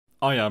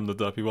I am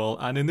TheDerpyWhale,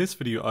 and in this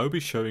video I will be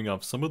showing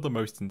off some of the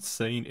most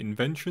insane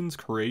inventions,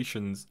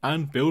 creations,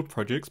 and build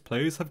projects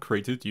players have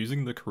created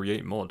using the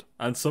Create mod.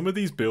 And some of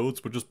these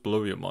builds will just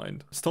blow your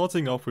mind.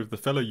 Starting off with the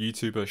fellow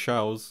YouTuber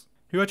Shalz,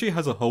 who actually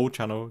has a whole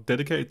channel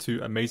dedicated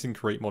to amazing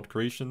Create mod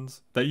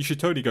creations that you should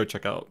totally go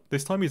check out.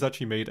 This time he's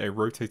actually made a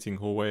rotating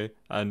hallway,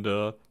 and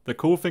the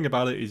cool thing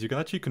about it is you can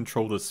actually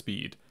control the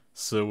speed.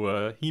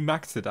 So he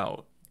maxed it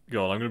out.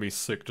 God, I'm gonna be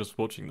sick just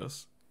watching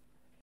this.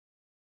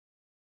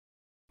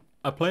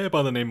 A player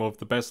by the name of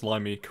The Best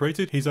Limey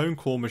created his own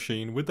claw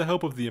machine with the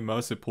help of the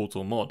Immersive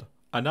Portal mod.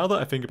 And now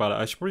that I think about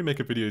it, I should probably make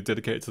a video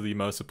dedicated to the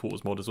Immersive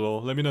Portals mod as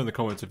well. Let me know in the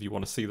comments if you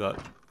want to see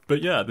that.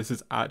 But yeah, this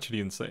is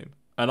actually insane.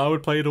 And I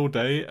would play it all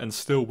day and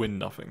still win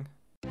nothing.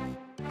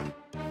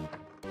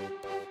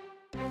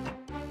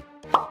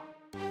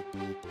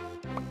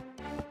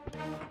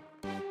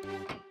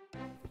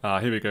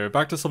 Here we go,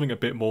 back to something a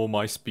bit more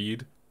my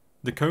speed.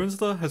 The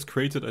Conester has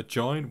created a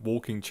giant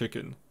walking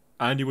chicken.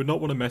 And you would not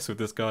want to mess with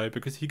this guy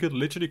because he could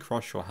literally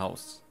crush your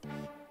house.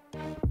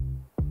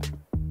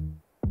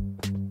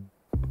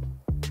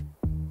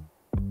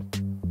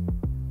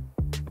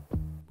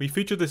 We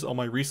featured this on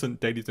my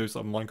recent Daily Dose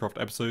of Minecraft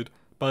episode,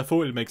 but I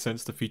thought it would make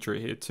sense to feature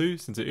it here too,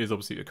 since it is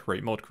obviously a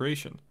Create mod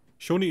creation.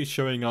 Shawnee is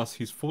showing us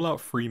his Fallout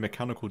 3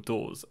 mechanical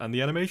doors, and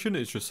the animation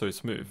is just so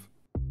smooth.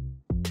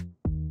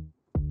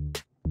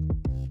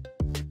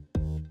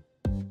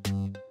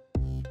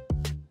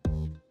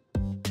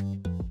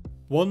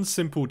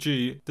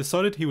 OneSimpleG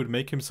decided he would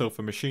make himself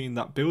a machine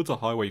that builds a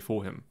highway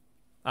for him.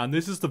 And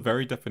this is the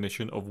very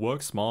definition of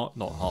work smart,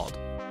 not hard.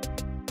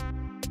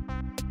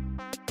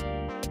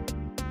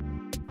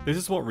 This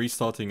is what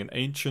restarting an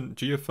ancient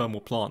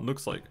geothermal plant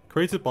looks like,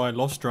 created by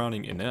Lost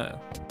Drowning in Air.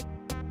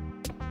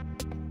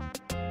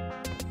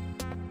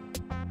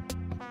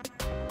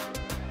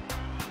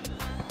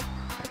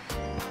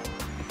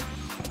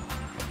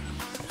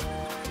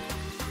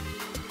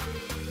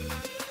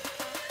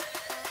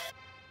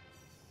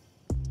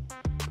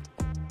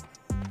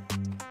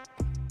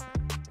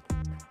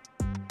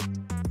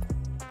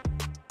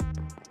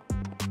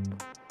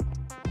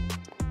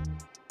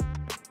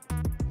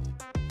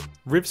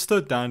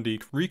 Rivster Dandy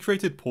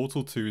recreated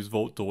Portal 2's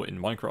vault door in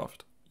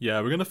Minecraft.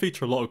 Yeah, we're going to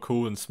feature a lot of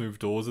cool and smooth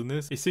doors in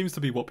this. It seems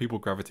to be what people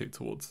gravitate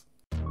towards.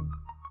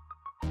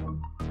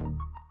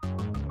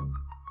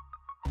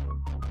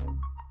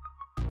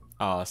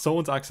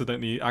 Someone's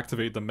accidentally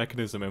activated the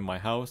mechanism in my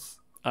house,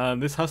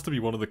 and this has to be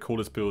one of the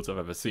coolest builds I've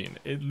ever seen.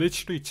 It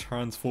literally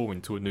transformed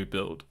into a new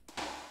build.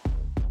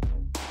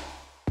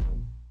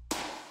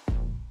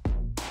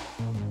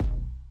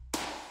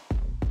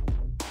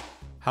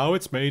 How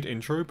it's made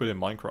intro but in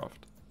Minecraft.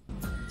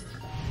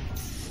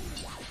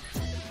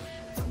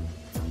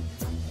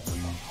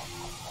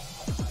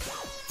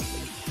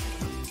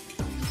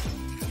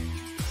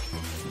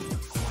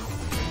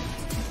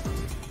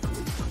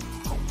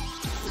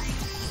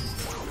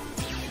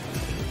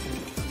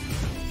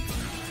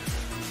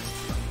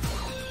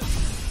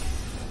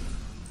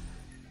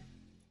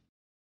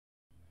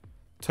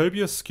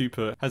 Tobias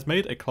Scooper has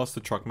made a cluster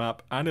truck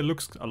map and it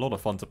looks a lot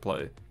of fun to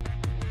play.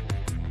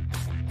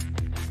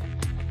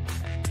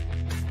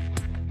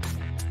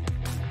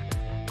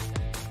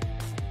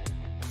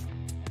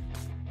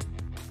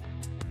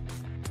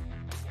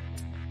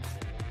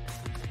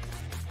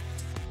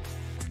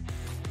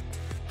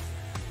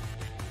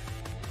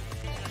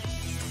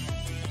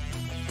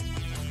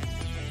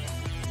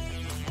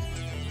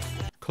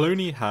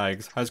 Cloney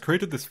Hags has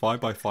created this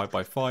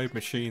 5x5x5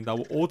 machine that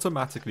will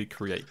automatically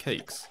create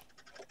cakes.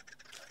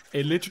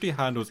 It literally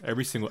handles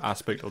every single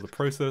aspect of the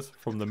process,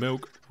 from the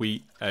milk,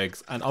 wheat,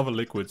 eggs, and other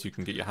liquids you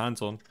can get your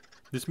hands on.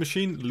 This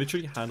machine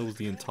literally handles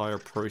the entire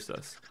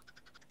process.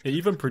 It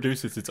even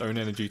produces its own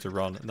energy to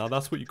run. Now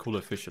that's what you call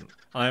efficient.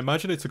 I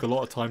imagine it took a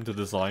lot of time to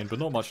design, but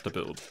not much to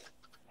build.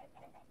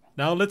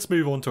 Now let's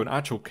move on to an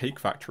actual cake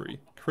factory,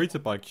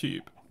 created by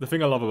Cube. The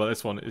thing I love about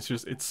this one is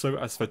just it's so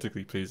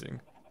aesthetically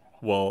pleasing.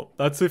 Well,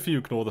 that's if you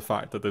ignore the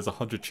fact that there's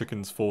 100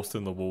 chickens forced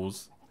in the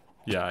walls.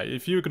 Yeah,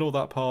 if you ignore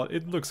that part,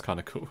 it looks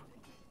kinda cool.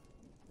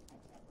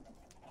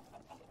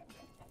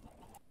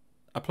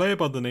 A player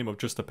by the name of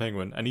Just a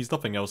Penguin, and he's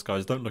nothing else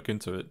guys, don't look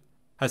into it,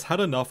 has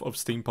had enough of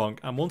steampunk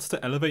and wants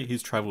to elevate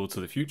his travel to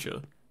the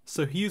future.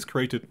 So he has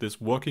created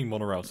this working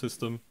monorail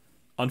system.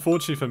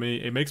 Unfortunately for me,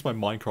 it makes my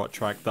minecart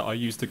track that I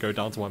used to go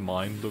down to my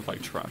mine look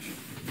like trash.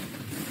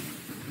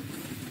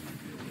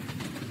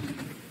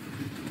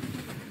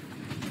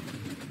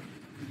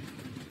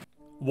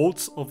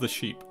 Waltz of the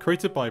Sheep,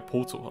 created by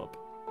Portal Hub.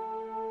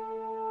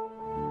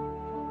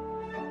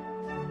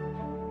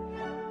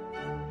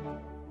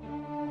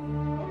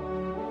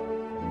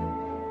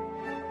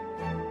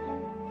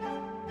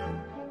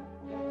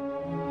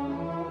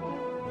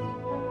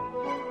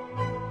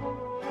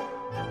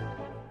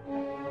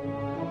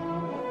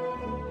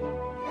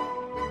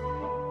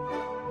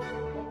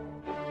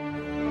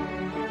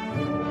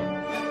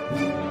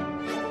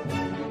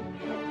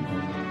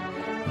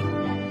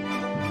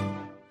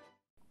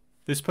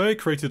 This player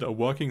created a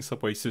working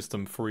subway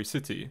system for his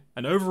city,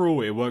 and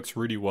overall it works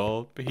really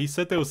well, but he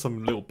said there were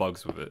some little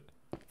bugs with it.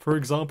 For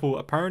example,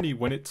 apparently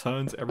when it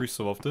turns every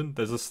so often,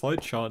 there's a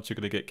slight chance you're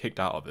going to get kicked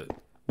out of it,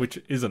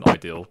 which isn't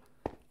ideal,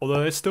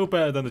 although it's still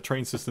better than the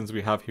train systems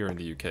we have here in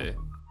the UK.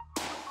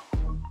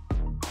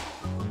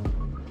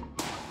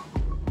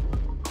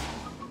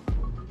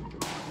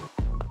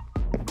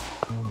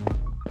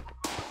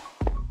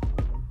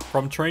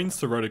 From trains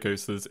to roller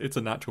coasters, it's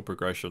a natural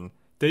progression.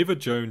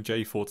 David Jones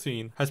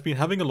J14 has been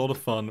having a lot of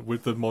fun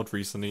with the mod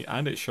recently,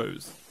 and it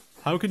shows.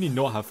 How can you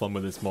not have fun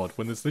with this mod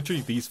when there's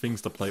literally these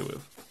things to play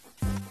with?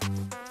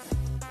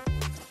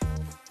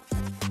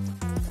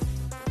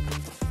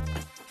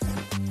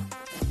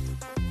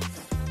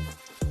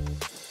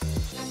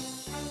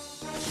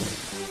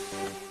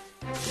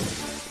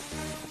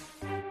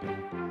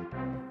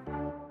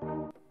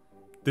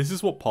 This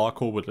is what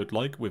parkour would look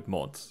like with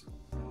mods.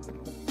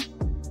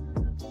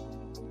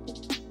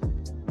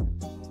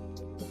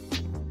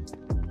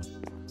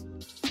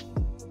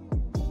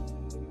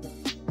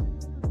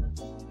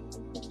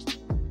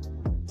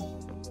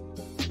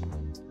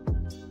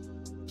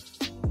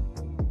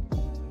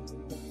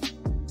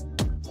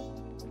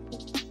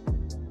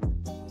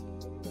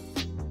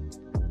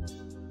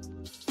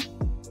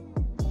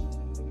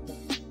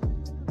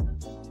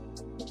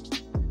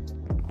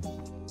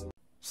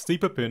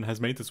 Sleeperpin has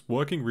made this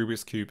working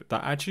Rubik's Cube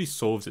that actually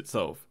solves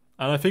itself,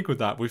 and I think with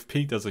that we've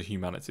peaked as a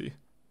humanity.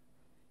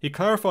 He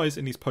clarifies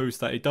in his post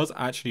that it does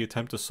actually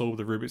attempt to solve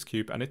the Rubik's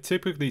Cube and it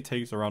typically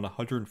takes around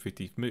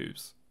 150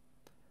 moves.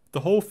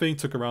 The whole thing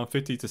took around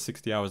 50 to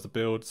 60 hours to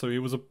build, so it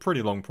was a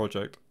pretty long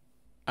project.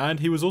 And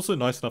he was also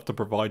nice enough to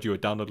provide you a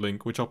download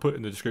link, which I'll put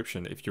in the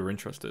description if you're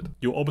interested.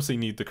 You'll obviously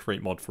need the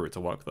create mod for it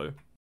to work though.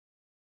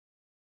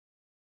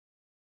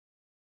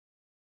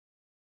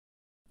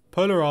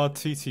 Polar R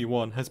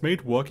TT1 has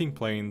made working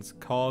planes,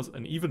 cars,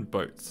 and even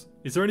boats.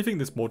 Is there anything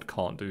this mod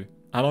can't do?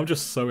 And I'm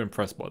just so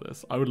impressed by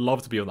this. I would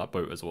love to be on that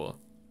boat as well.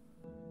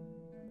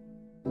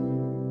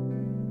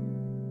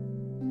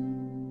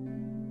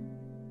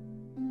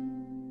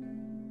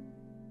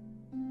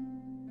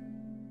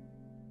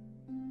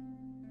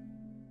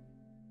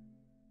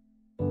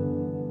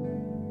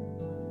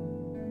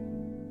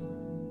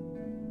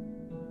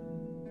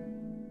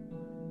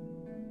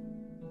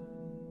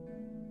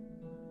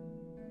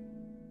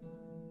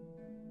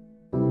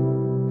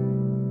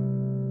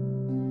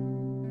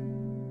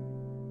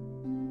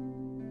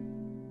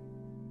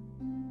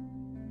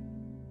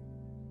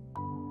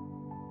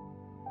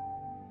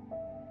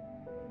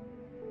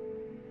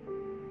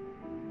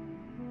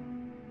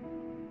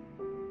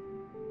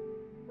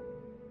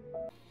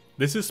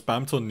 This is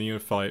Spamton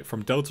Neophyte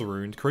from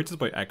Deltarune, created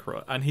by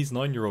Ekra and his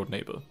 9-year-old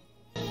neighbour.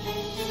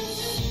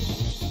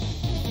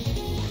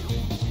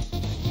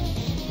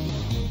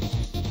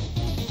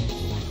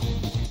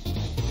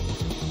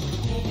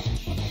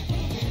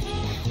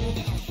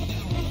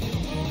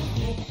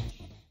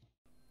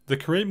 The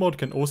create mod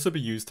can also be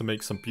used to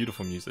make some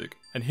beautiful music,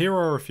 and here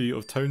are a few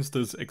of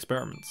Tonester's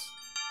experiments.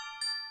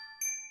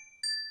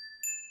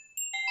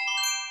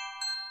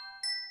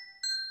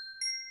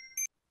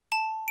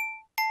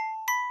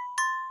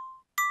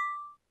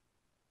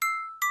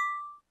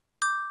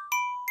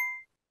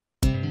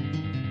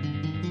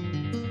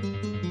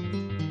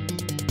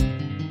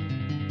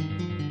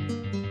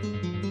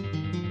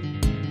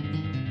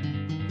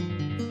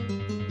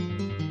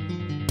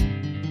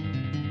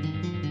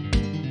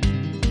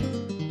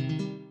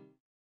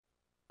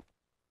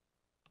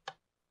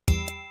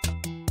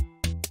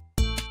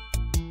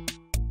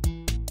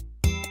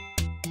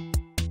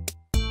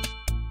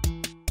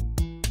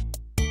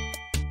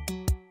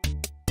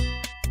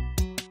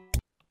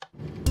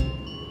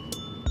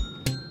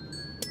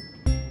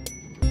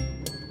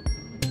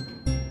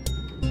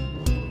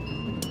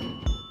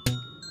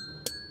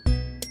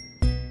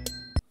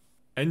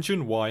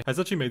 Engine Y has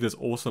actually made this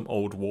awesome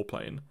old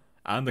warplane,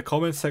 and the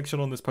comments section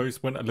on this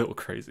post went a little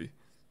crazy.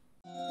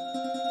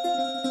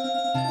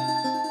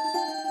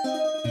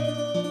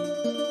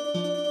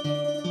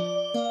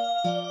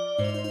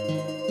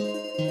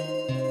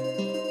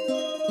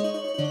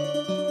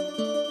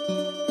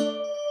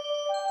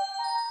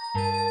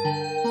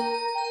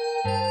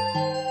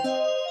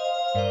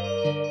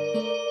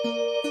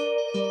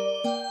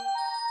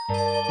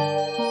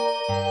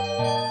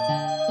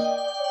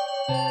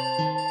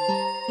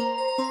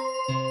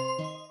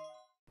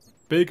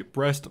 Big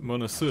Breast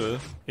Monosur,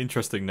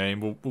 interesting name,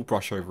 we'll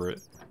brush over it,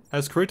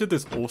 has created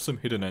this awesome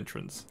hidden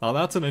entrance. Now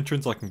that's an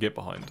entrance I can get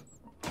behind.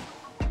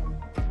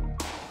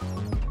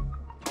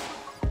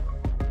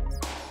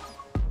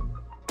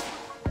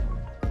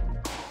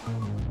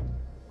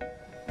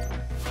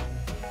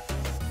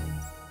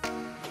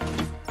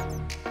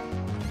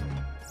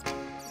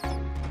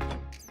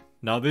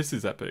 Now this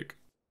is epic.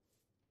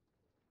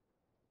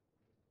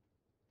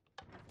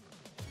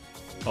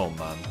 Oh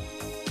man.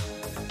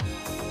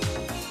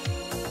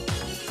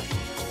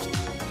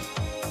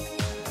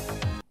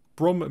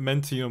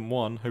 Mentium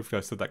 1, hopefully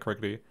I said that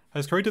correctly,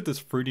 has created this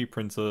 3D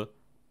printer,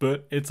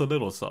 but it's a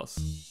little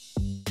sus.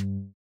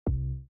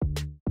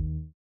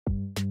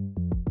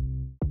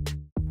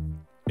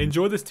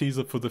 Enjoy this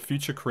teaser for the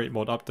future Create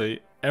Mod update.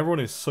 Everyone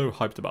is so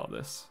hyped about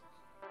this.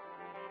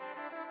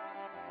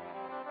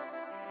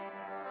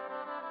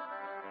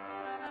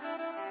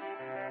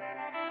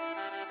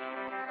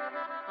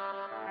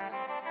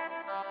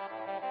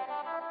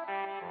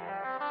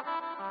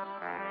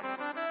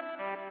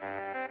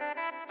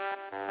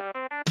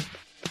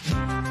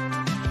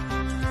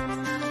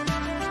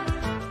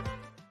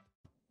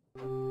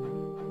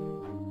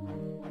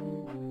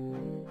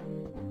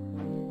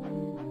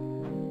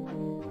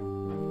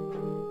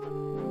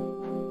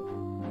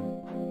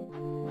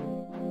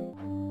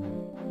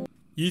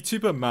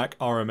 YouTuber Mac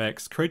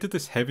RMX created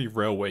this heavy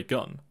railway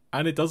gun,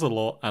 and it does a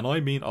lot, and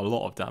I mean a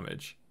lot of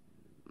damage.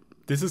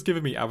 This is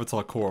giving me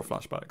Avatar Korra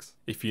flashbacks.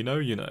 If you know,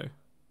 you know.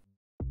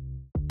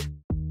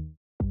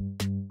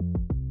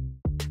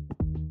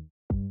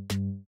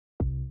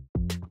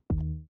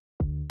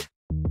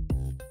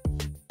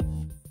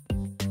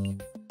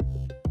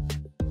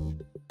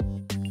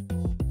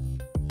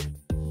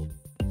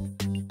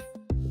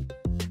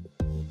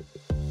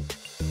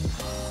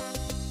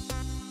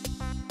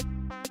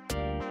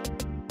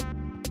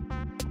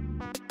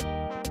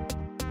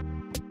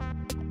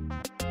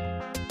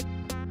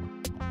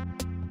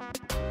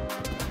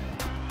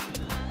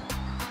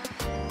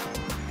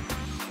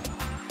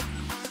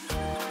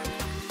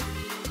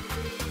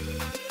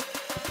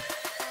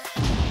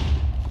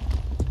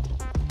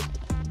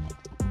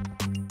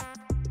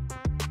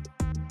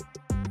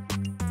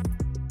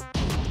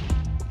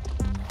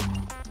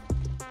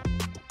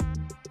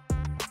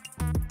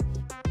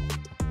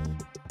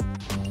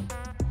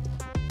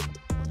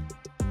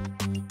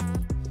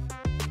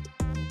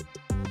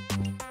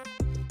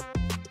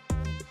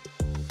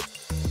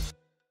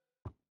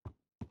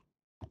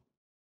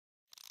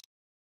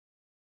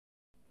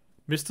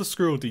 Mr.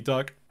 Squirrel D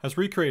Duck has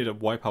recreated a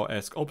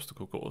Wipeout-esque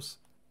obstacle course,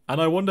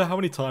 and I wonder how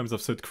many times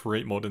I've said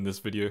create mod in this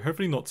video,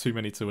 hopefully not too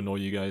many to annoy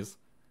you guys.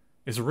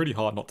 It's really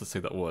hard not to say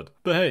that word.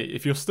 But hey,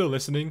 if you're still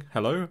listening,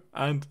 hello,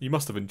 and you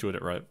must have enjoyed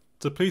it, right?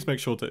 So please make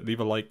sure to leave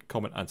a like,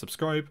 comment and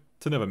subscribe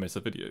to never miss a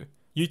video.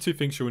 YouTube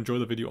thinks you'll enjoy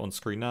the video on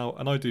screen now,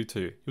 and I do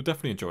too. You'll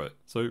definitely enjoy it,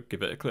 so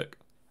give it a click.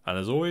 And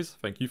as always,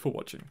 thank you for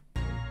watching.